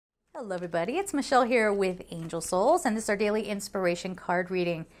Hello everybody, it's Michelle here with Angel Souls, and this is our daily inspiration card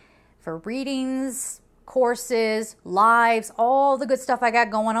reading for readings, courses, lives, all the good stuff I got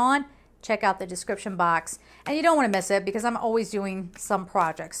going on. Check out the description box, and you don't want to miss it because I'm always doing some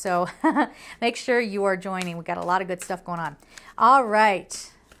projects, so make sure you are joining. We got a lot of good stuff going on. All right,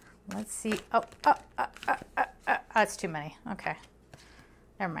 let's see. That's too many. Okay,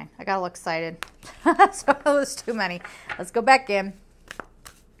 never mind. I got all excited. So it was too many. Let's go back in.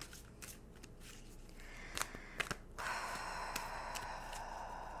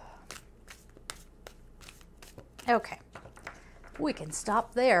 Okay, we can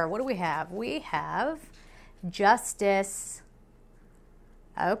stop there. What do we have? We have justice.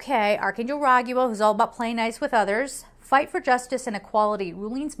 Okay, Archangel Raguel, who's all about playing nice with others. Fight for justice and equality.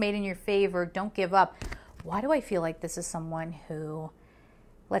 Rulings made in your favor. Don't give up. Why do I feel like this is someone who,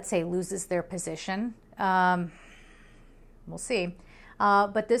 let's say, loses their position? We'll see.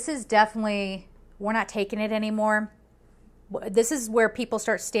 But this is definitely, we're not taking it anymore. This is where people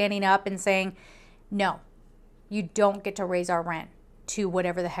start standing up and saying, no. You don't get to raise our rent to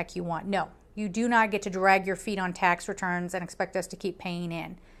whatever the heck you want. No, you do not get to drag your feet on tax returns and expect us to keep paying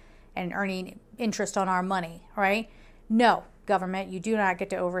in and earning interest on our money, right? No, government, you do not get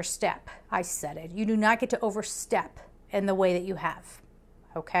to overstep. I said it. You do not get to overstep in the way that you have,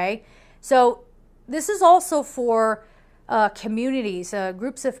 okay? So this is also for communities,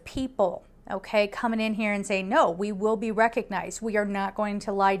 groups of people, okay, coming in here and saying, no, we will be recognized. We are not going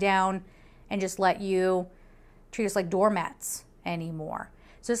to lie down and just let you treat us like doormats anymore.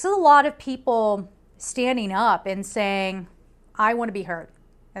 So this is a lot of people standing up and saying, I want to be heard.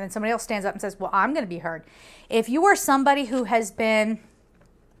 And then somebody else stands up and says, well, I'm going to be heard. If you are somebody who has been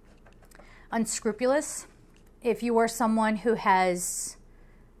unscrupulous, if you are someone who has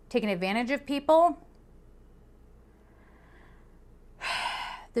taken advantage of people,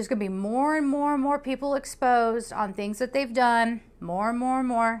 there's going to be more and more and more people exposed on things that they've done, more and more and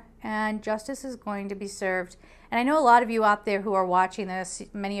more, and justice is going to be served. And I know a lot of you out there who are watching this,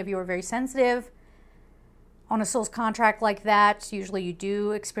 many of you are very sensitive. On a soul's contract like that, usually you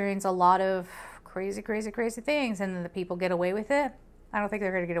do experience a lot of crazy, crazy, crazy things, and then the people get away with it. I don't think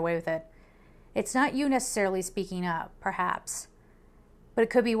they're going to get away with it. It's not you necessarily speaking up, perhaps, but it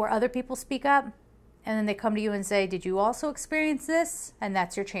could be where other people speak up, and then they come to you and say, did you also experience this? And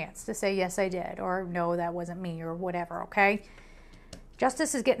that's your chance to say, yes, I did, or no, that wasn't me, or whatever, okay?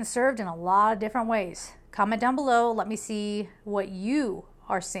 Justice is getting served in a lot of different ways. Comment down below. Let me see what you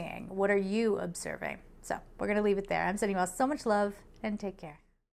are seeing. What are you observing? So we're going to leave it there. I'm sending you all so much love, and take care.